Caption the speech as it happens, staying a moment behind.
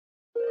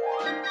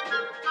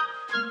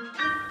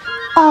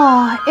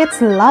Oh,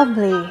 it's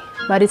lovely,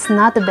 but it's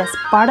not the best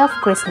part of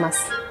Christmas.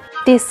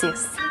 This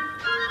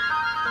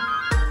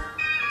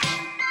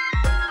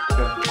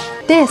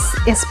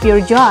is pure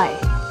joy,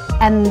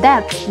 and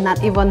that's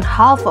not even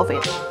half of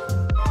it.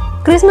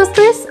 Christmas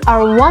trees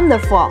are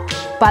wonderful,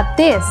 but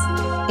this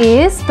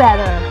is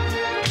better.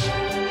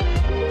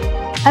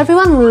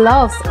 Everyone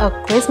loves a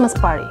Christmas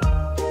party.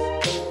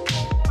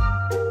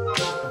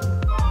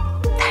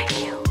 Thank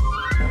you.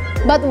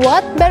 But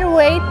what better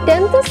way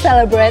than to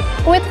celebrate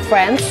with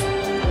friends,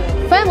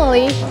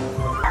 family,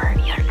 or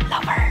your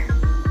lover?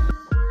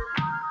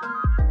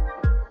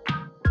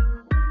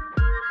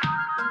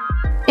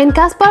 In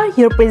Caspar,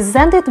 you're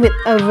presented with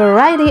a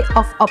variety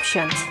of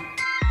options.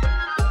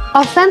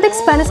 Authentic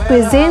Spanish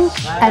cuisine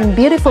and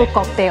beautiful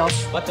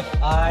cocktails,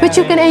 which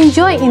you can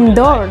enjoy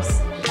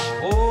indoors,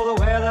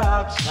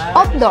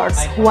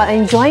 outdoors while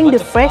enjoying the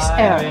fresh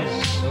air,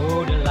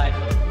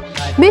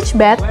 beach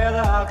bed,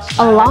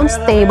 a lounge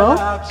table,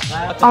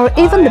 or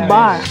even the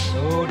bar.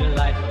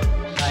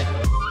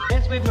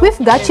 We've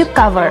got you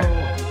covered.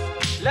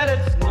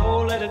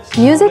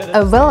 Music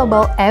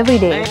available every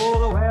day.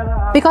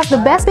 Because the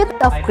best bit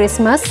of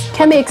Christmas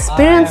can be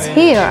experienced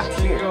here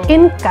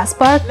in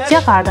Caspar,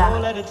 Jakarta.